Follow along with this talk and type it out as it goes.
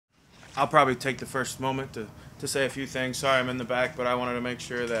I'll probably take the first moment to say a few things. Sorry I'm in the back, but I wanted to make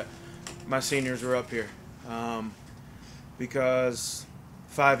sure that my seniors were up here. Because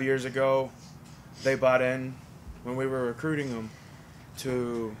 5 years ago, they bought in when we were recruiting them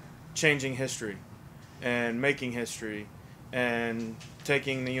to changing history and making history and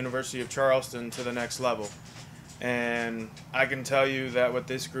taking the University of Charleston to the next level. And I can tell you that with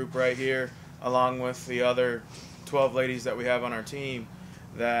this group right here, along with the other 12 ladies that we have on our team,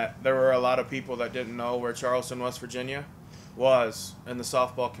 that there were a lot of people that didn't know where Charleston, West Virginia was in the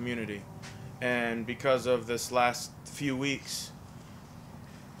softball community. And because of this last few weeks,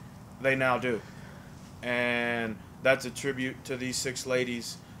 they now do. And that's a tribute to these 6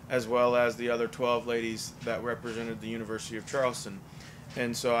 ladies as well as the other 12 ladies that represented the University of Charleston.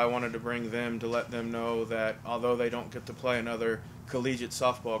 And so I wanted to bring them to let them know that although they don't get to play another collegiate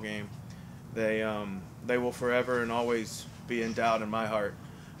softball game, they will forever and always be endowed in my heart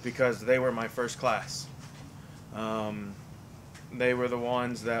because they were my first class. They were the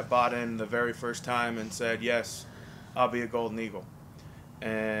ones that bought in the very first time and said, yes, I'll be a Golden Eagle.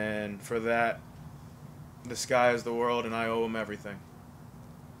 And for that, the sky is the world, and I owe them everything.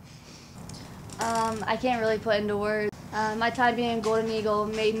 I can't really put into words. My time being a Golden Eagle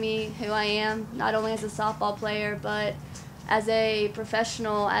made me who I am, not only as a softball player, but as a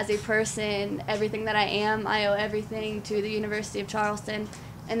professional, as a person, everything that I am, I owe everything to the University of Charleston,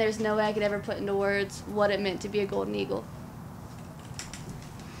 and there's no way I could ever put into words what it meant to be a Golden Eagle.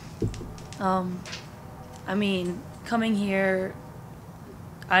 I mean, coming here,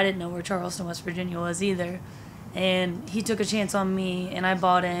 I didn't know where Charleston, West Virginia was either, and he took a chance on me, and I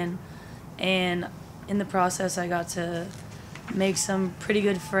bought in, and in the process, I got to make some pretty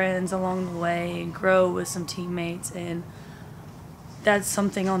good friends along the way and grow with some teammates, and that's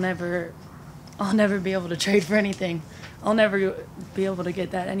something I'll never be able to trade for anything. I'll never be able to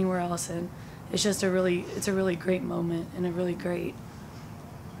get that anywhere else, and it's just it's a really great moment and a really great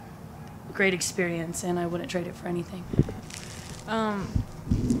experience, and I wouldn't trade it for anything.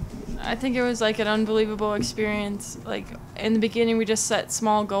 I think it was like an unbelievable experience. Like in the beginning, we just set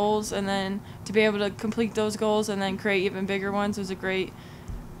small goals, and then to be able to complete those goals and then create even bigger ones was a great,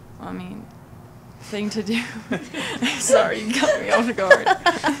 thing to do. Sorry, you got me off guard.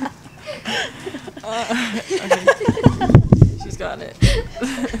 Okay. She's got it.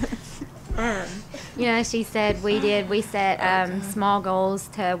 You know, she said we set small goals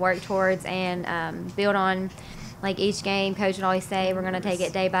to work towards and build on. Like each game, Coach would always say, we're going to take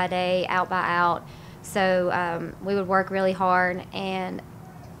it day by day, out by out. So we would work really hard. And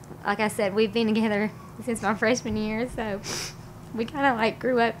like I said, we've been together since my freshman year, so we kind of like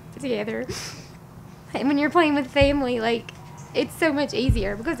grew up together. And when you're playing with family, like it's so much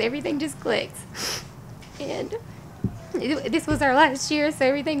easier because everything just clicks. And this was our last year, so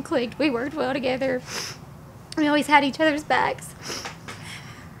everything clicked. We worked well together. We always had each other's backs.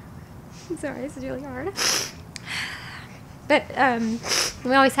 I'm sorry, this is really hard. But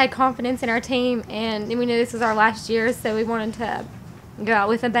we always had confidence in our team, and we knew this was our last year, so we wanted to go out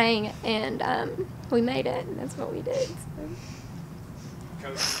with a bang, and we made it, and that's what we did.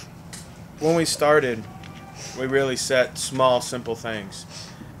 So. When we started, we really set small, simple things.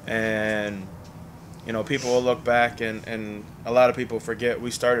 And, you know, people will look back, and a lot of people forget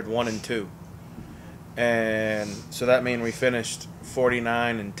we started 1-2. And so that means we finished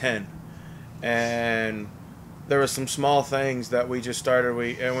 49-10. And there were some small things that we just started.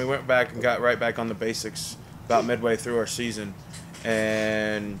 We went back and got right back on the basics about midway through our season.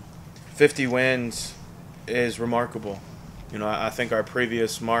 And 50 wins is remarkable. You know, I think our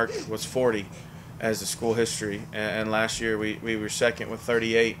previous mark was 40 as a school history. And last year we were second with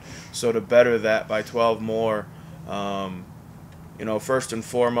 38. So to better that by 12 more, you know, first and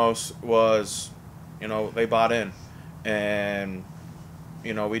foremost was, you know, they bought in. And,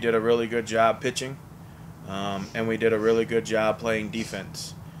 you know, we did a really good job pitching. And we did a really good job playing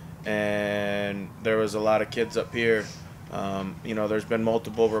defense. And there was a lot of kids up here. You know, there's been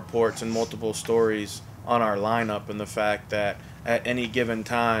multiple reports and multiple stories on our lineup and the fact that at any given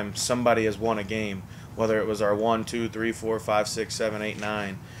time somebody has won a game, whether it was our 1, 2, 3, 4, 5, 6, 7, 8,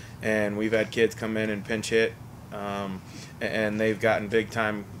 9. And we've had kids come in and pinch hit, and they've gotten big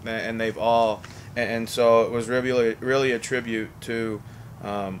time, and they've all. And so it was really a tribute to.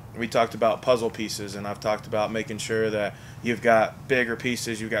 We talked about puzzle pieces, and I've talked about making sure that you've got bigger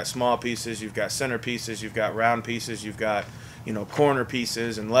pieces, you've got small pieces, you've got center pieces, you've got round pieces, you've got, you know, corner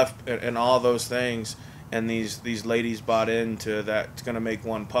pieces and left and all those things. And these ladies bought into that. It's going to make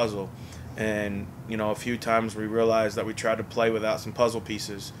one puzzle. And, you know, a few times we realized that we tried to play without some puzzle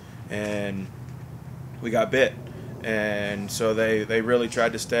pieces, and we got bit. and so they really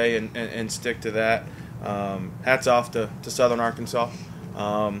tried to stay and stick to that. Hats off to Southern Arkansas.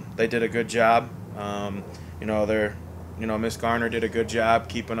 They did a good job. Miss Garner did a good job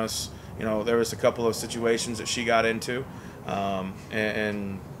keeping us. There was a couple of situations that she got into,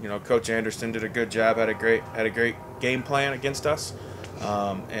 and Coach Anderson did a good job. Had a great game plan against us,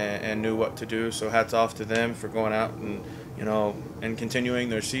 and knew what to do. So hats off to them for going out and continuing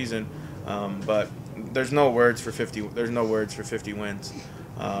their season. But there's no words for 50. There's no words for 50 wins.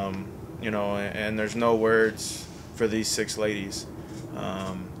 And there's no words for these 6 ladies.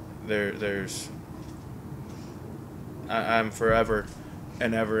 I'm forever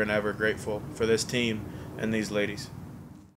and ever grateful for this team and these ladies.